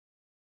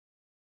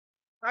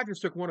I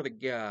just took one of the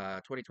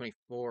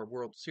 2024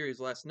 World Series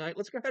last night.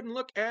 Let's go ahead and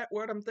look at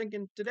what I'm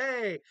thinking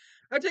today.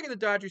 I'm taking the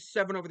Dodgers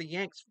 7 over the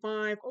Yanks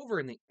 5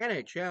 over in the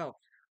NHL.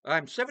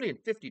 I'm 70 and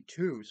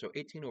 52, so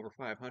 18 over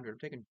 500. I'm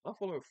taking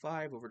Buffalo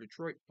 5 over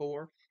Detroit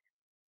 4,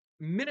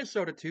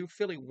 Minnesota 2,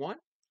 Philly 1,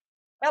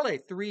 LA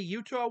 3,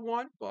 Utah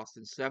 1,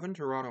 Boston 7,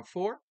 Toronto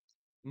 4,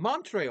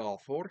 Montreal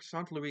 4,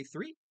 St. Louis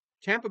 3,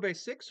 Tampa Bay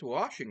 6,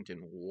 Washington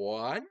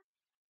 1,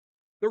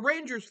 the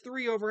Rangers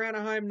 3 over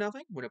Anaheim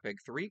nothing, Winnipeg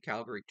 3,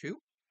 Calgary 2,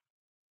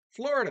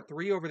 Florida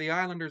 3 over the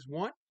Islanders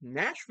 1,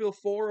 Nashville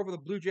 4 over the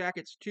Blue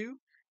Jackets 2,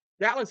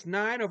 Dallas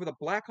 9 over the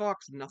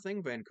Blackhawks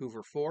nothing,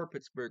 Vancouver 4,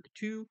 Pittsburgh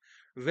 2,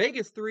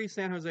 Vegas 3,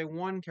 San Jose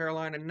 1,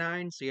 Carolina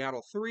 9,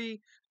 Seattle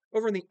 3.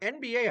 Over in the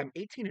NBA, I'm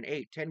 18 and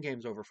 8, 10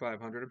 games over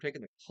 500. I'm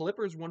taking the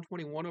Clippers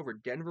 121 over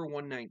Denver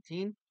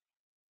 119,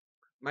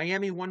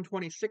 Miami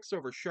 126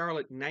 over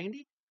Charlotte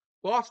 90,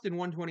 Boston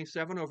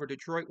 127 over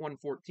Detroit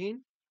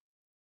 114,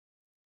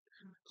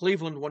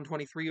 Cleveland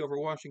 123 over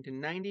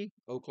Washington 90,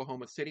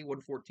 Oklahoma City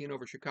 114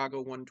 over Chicago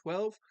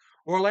 112,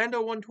 Orlando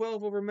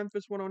 112 over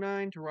Memphis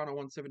 109, Toronto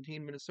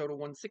 117, Minnesota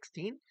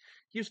 116,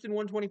 Houston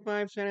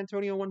 125, San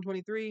Antonio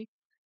 123,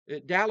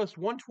 Dallas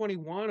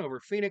 121 over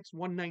Phoenix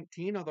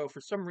 119, although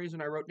for some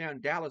reason I wrote down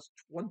Dallas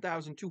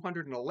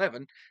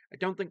 1,211. I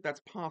don't think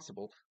that's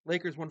possible.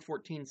 Lakers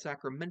 114,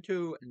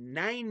 Sacramento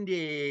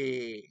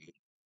 90.